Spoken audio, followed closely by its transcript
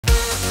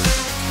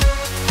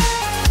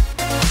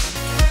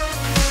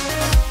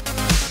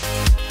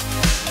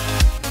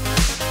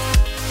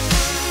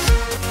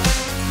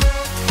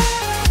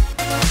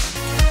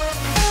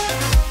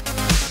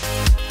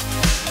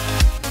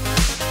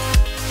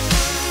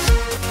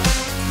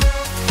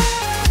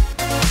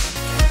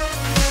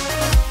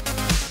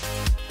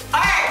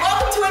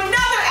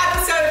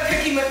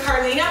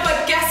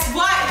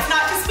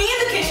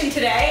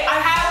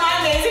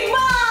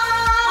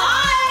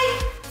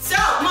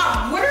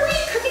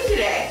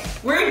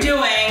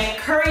doing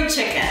curry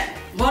chicken.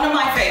 One of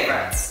my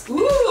favorites. Ooh,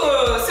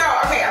 so,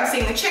 okay, I'm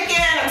seeing the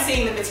chicken, I'm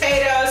seeing the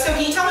potatoes. So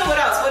can you tell me what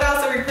else? What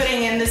else are we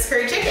putting in this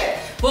curry chicken?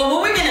 Well,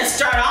 what we're gonna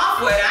start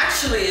off with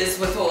actually is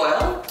with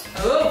oil.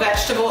 Ooh,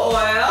 vegetable oil,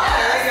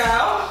 there we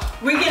go.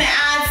 We're gonna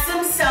add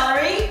some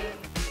celery,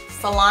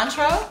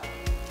 cilantro,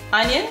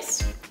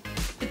 onions,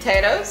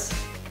 potatoes,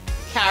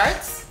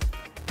 carrots,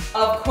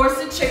 of course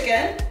the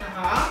chicken,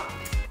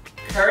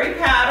 curry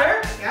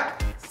powder,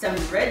 some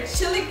red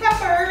chili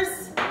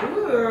peppers.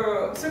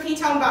 Ooh, so can you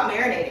tell me about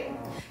marinating?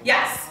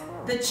 Yes,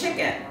 the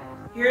chicken.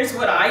 Here's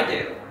what I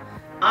do.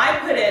 I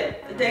put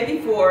it the day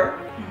before,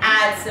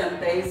 add some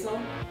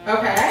basil,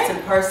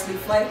 some parsley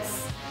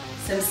flakes,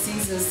 some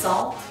seasoned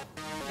salt,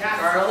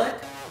 garlic,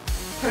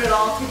 put it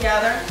all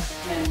together,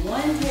 and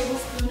 1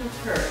 tablespoon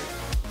of curry.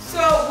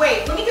 So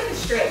wait, let me get this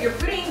straight. You're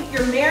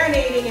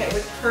marinating it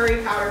with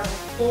curry powder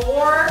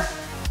before,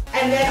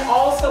 and then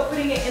also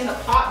putting it in the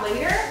pot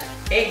later?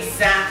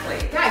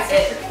 Exactly. Guys,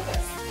 it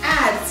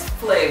adds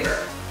flavor.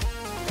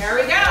 There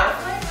we go.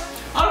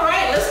 All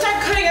right, let's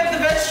start cutting up the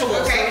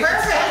vegetables. Okay,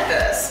 perfect.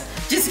 This.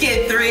 Just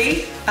get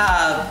 3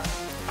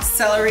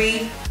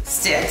 celery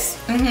sticks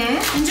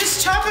and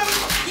just chop them,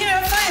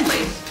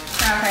 finely.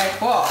 Okay,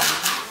 cool.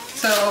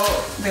 So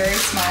very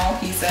small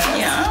pieces.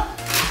 Yeah.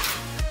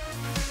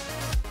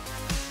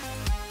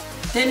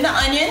 Then the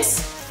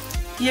onions.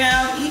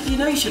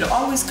 You should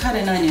always cut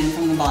an onion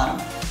from the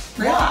bottom.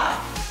 Really? Why?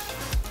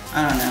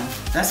 I don't know.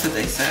 That's what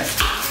they say.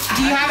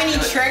 Do you have any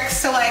tricks?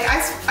 So like,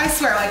 I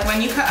swear, like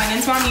when you cut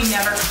onions, Mom, you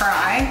never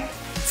cry.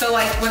 So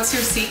like, what's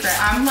your secret?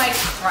 I'm like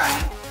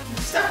crying.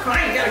 Stop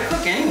crying, you gotta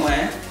cook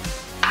anyway.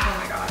 Oh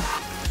my God.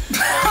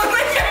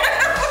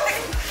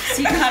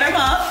 So you cut them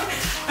up.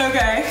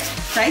 Okay.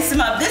 Dice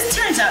them up. This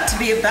turns out to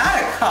be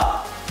about a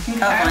cup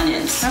of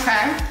onions.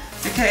 Okay.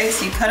 Okay,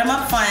 so you cut them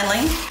up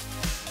finely.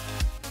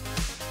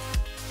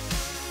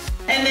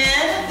 And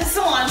then the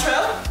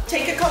cilantro,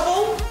 take a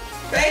couple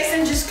bags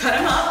and just cut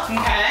them up.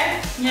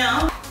 Okay.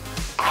 Now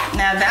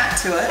that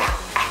to it.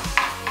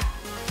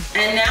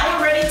 And now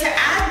we're ready to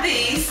add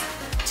these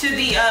to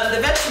the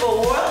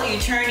vegetable oil. You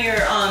turn your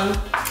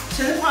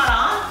turn the pot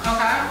on.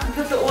 Okay. And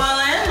put the oil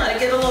in, let it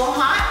get a little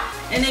hot,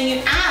 and then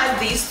you add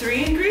these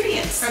 3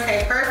 ingredients.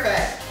 Okay,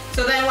 perfect.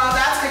 So then while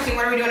that's cooking,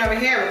 what are we doing over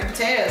here with the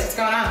potatoes? What's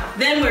going on?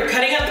 Then we're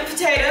cutting up the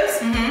potatoes.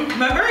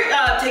 Remember,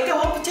 take the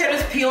whole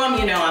potatoes, peel them.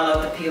 I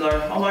love the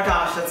peeler. Oh my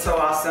gosh, that's so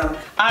awesome.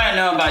 I don't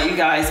know about you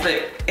guys,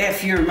 but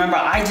if you remember,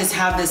 I just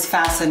have this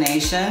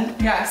fascination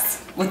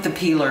with the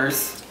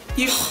peelers.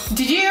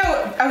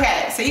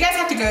 Okay, so you guys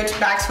have to go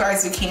back to our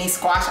zucchini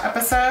squash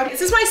episode.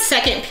 This is my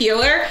second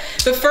peeler.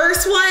 The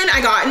first one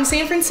I got in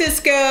San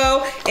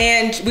Francisco,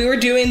 and we were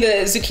doing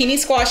the zucchini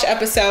squash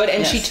episode,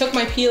 and she took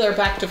my peeler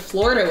back to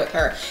Florida with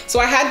her. So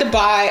I had to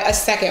buy a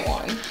second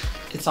one.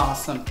 It's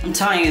awesome. I'm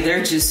telling you,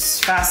 they're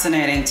just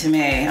fascinating to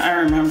me. I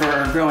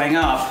remember growing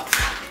up,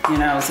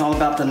 it's all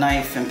about the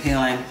knife and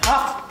peeling.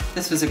 Oh,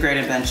 this was a great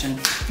invention.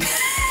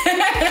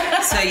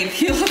 So you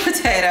peel the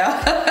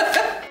potato.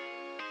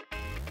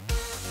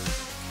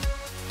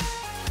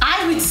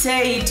 I would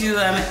say you do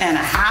them in a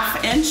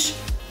 1/2 inch.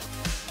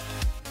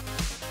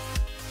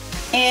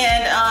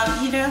 And,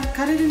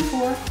 cut it in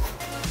 4.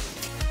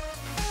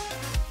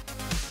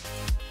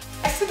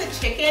 Next to the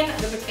chicken,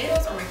 the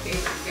potatoes are my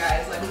favorite,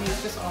 guys. Like,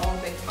 it's just all in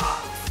big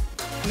pots.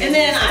 And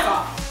then I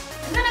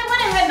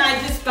went ahead and I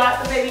just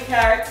got the baby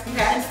carrots.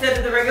 Instead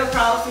of the regular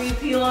carrots where you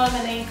peel them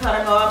and then you cut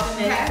them up and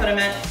then you put them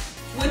in.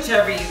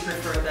 Whichever you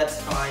prefer,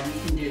 that's fine. You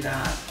can do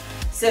that.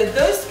 So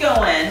those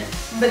go in,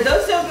 but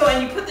those don't go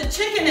in. You put the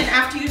chicken in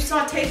after you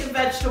saute the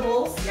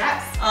vegetables.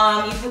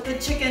 You put the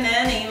chicken in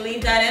and you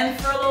leave that in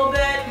for a little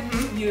bit.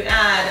 You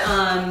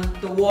add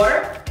the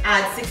water,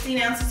 add 16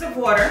 ounces of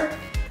water.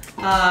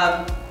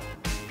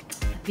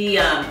 The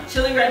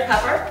chili red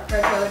pepper.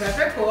 Red chili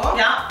pepper, cool.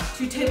 Yeah,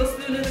 2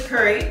 tablespoons of the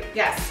curry.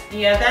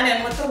 And you add that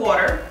in with the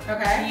water.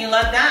 And you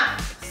let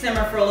that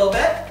simmer for a little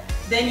bit.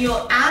 Then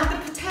you'll add the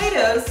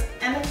potatoes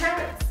and the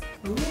carrots.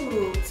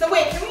 Ooh. So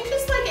wait, can we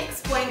just like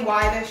explain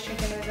why this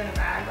chicken is in a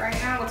bag right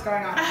now? What's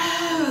going on?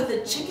 Oh,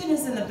 the chicken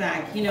is in the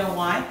bag. You know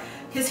why?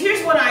 Because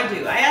here's what I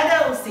do. I add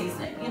that little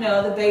seasoning.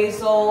 The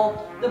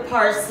basil, the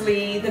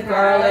parsley, the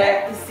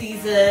garlic, the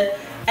season,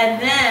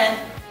 and then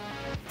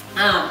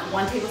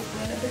 1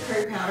 tablespoon of the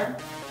curry powder.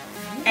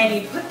 And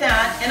you put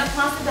that in a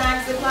plastic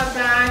bag, Ziploc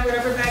bag,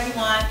 whatever bag you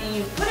want, and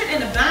you put it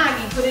in a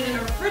bag, you put it in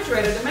a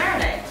refrigerator to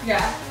marinate.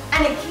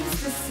 And it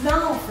keeps the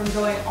smell from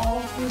going all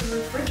through the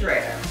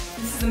refrigerator.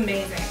 This is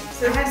amazing.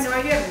 So I had no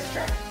idea of this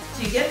trick.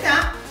 So you get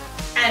that,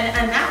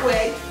 and that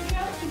way,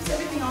 it keeps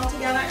everything all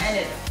together, and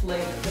the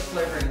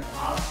flavoring is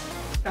awesome.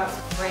 That's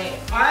great.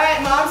 All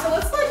right, Mom, so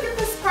let's get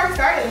this part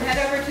started and head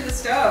over to the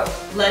stove.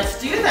 Let's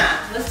do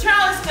that. Let's turn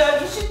on the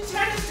stove. You should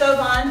turn the stove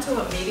on to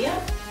a medium.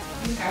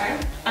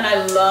 And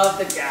I love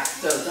the gas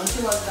stove. Don't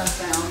you love that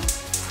sound?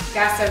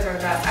 Gas stoves are the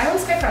best. I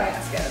always cook on a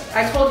gas stove.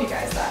 I told you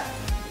guys that.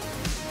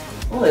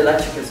 Well,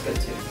 electric is good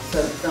too,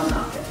 so don't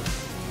knock it.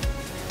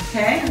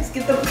 Okay, let's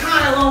get the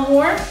pot a little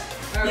warm.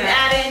 You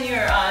add in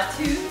your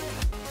 2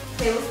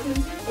 tablespoons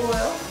of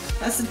oil.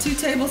 That's the 2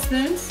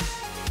 tablespoons.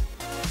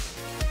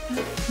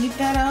 Heat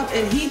that up.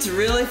 It heats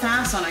really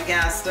fast on a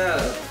gas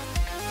stove.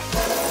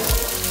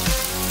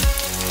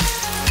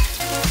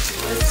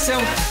 So,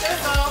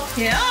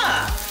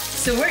 yeah.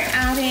 So we're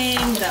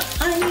adding the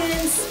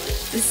onions,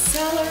 the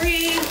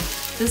celery,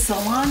 the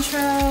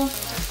cilantro.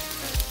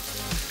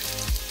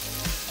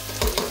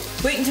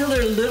 Wait until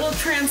they're a little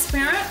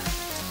transparent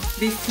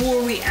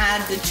before we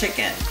add the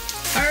chicken.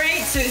 All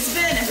right, so it's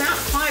been about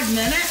 5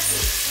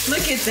 minutes.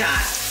 Look at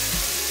that.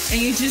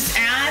 And you just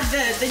add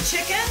the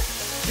chicken.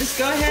 Just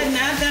go ahead and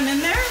add them in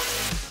there.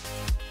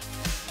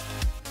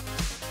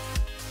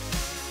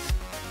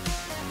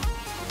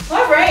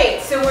 All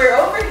right, so we're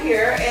over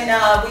here and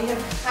we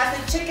have had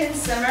the chicken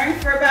simmering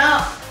for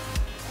about,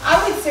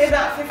 I would say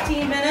about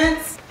 15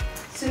 minutes.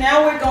 So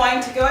now we're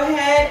going to go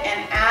ahead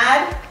and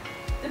add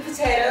the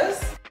potatoes.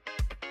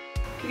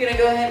 We're gonna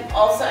go ahead and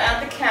also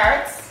add the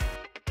carrots.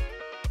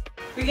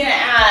 We're gonna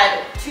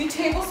add 2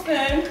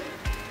 tablespoons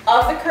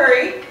of the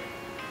curry.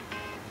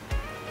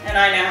 And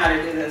I know how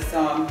to do this,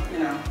 so you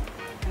know,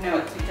 I know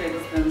what 2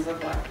 tablespoons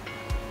look like.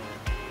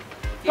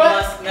 You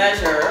must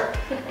measure.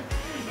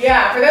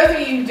 Yeah, for those of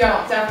you who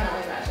don't,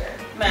 definitely measure.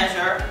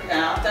 Measure,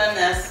 yeah, I've done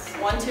this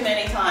one too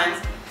many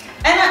times.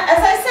 And as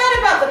I said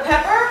about the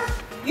pepper,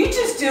 you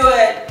just do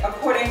it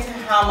according to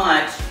how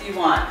much you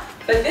want.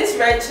 But this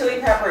red chili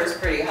pepper is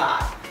pretty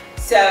hot.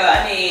 So,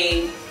 I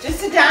mean,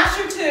 just a dash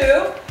or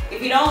 2.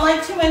 If you don't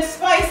like too much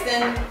spice,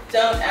 then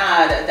don't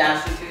add a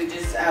dash or 2,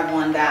 just add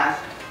 1 dash.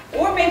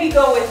 Or maybe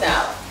go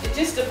without, it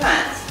just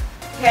depends,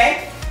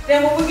 okay?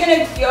 Then what we're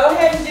gonna go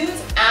ahead and do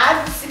is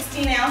add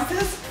 16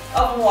 ounces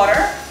of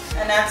water,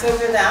 and that's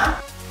over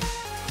that.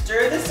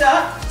 Stir this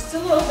up just a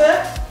little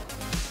bit.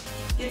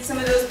 Get some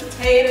of those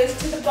potatoes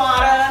to the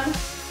bottom.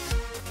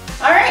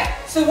 All right,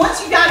 so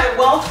once you got it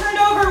well turned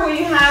over where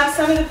you have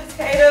some of the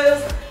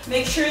potatoes,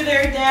 make sure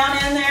they're down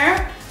in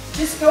there.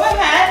 Just go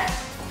ahead,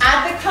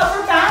 add the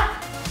cover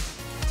back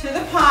to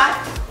the pot.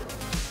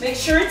 Make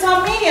sure it's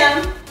on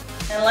medium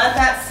and let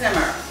that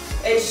simmer.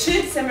 It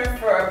should simmer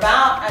for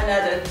about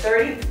another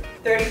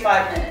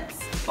 30-35 minutes.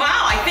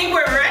 Wow, I think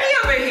we're ready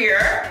over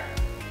here.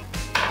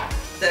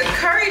 The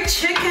curry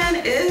chicken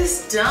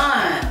is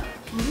done.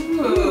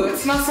 Ooh, it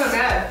smells so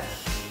good.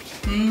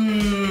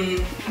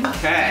 Mmm,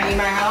 okay. Need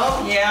my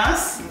help?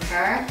 Yes.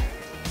 Okay.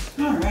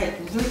 All right,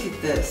 look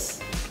at this.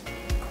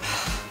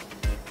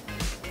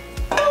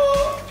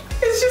 Oh,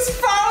 it's just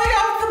falling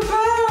off the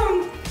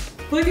bone.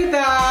 Look at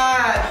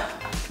that.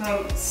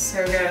 Oh,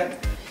 so good.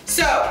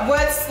 So,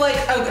 what's like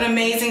an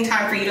amazing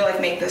time for you to like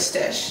make this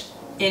dish?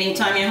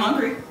 Anytime you're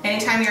hungry.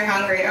 Anytime you're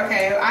hungry,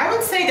 okay. I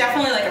would say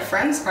definitely like a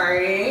friend's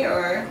party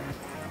or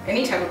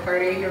any type of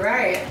party, you're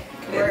right.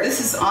 Yeah, this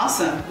is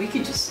awesome. We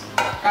could just...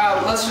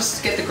 Oh, let's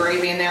just get the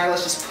gravy in there.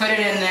 Let's just put it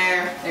in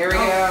there. There we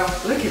go.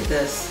 Look at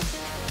this.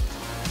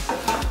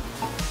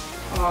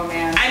 Oh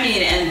man. I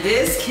mean, and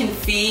this can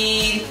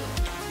feed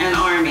an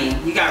army.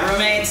 You got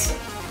roommates?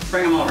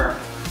 Bring them over.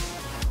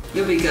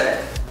 You'll be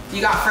good. You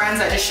got friends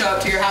that just show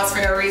up to your house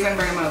for no reason?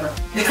 Bring them over.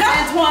 If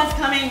Antoine's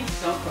coming,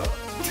 don't cook.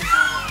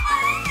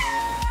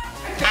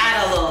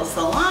 Add a little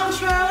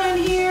cilantro in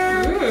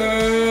here.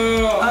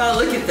 Ooh. Oh,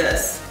 look at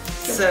this.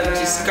 So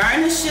just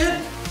garnish it.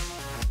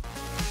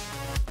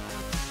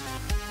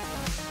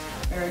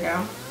 There we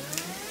go.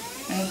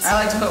 I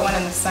like to put one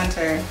in the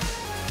center.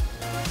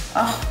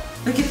 Oh,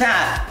 look at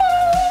that.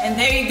 And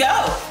there you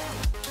go.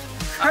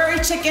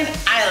 Curry chicken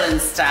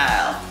island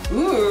style.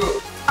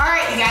 Ooh. All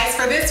right, you guys,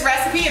 for this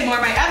recipe and more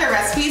of my other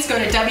recipes, go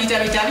to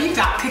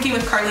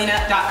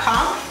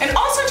www.cookingwithcarlina.com and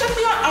also check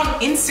me out on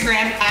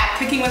Instagram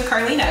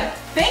 @cookingwithcarlina.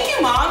 Thank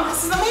you, Mom.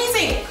 This is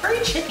amazing.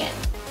 Curry chicken.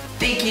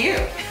 Thank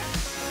you.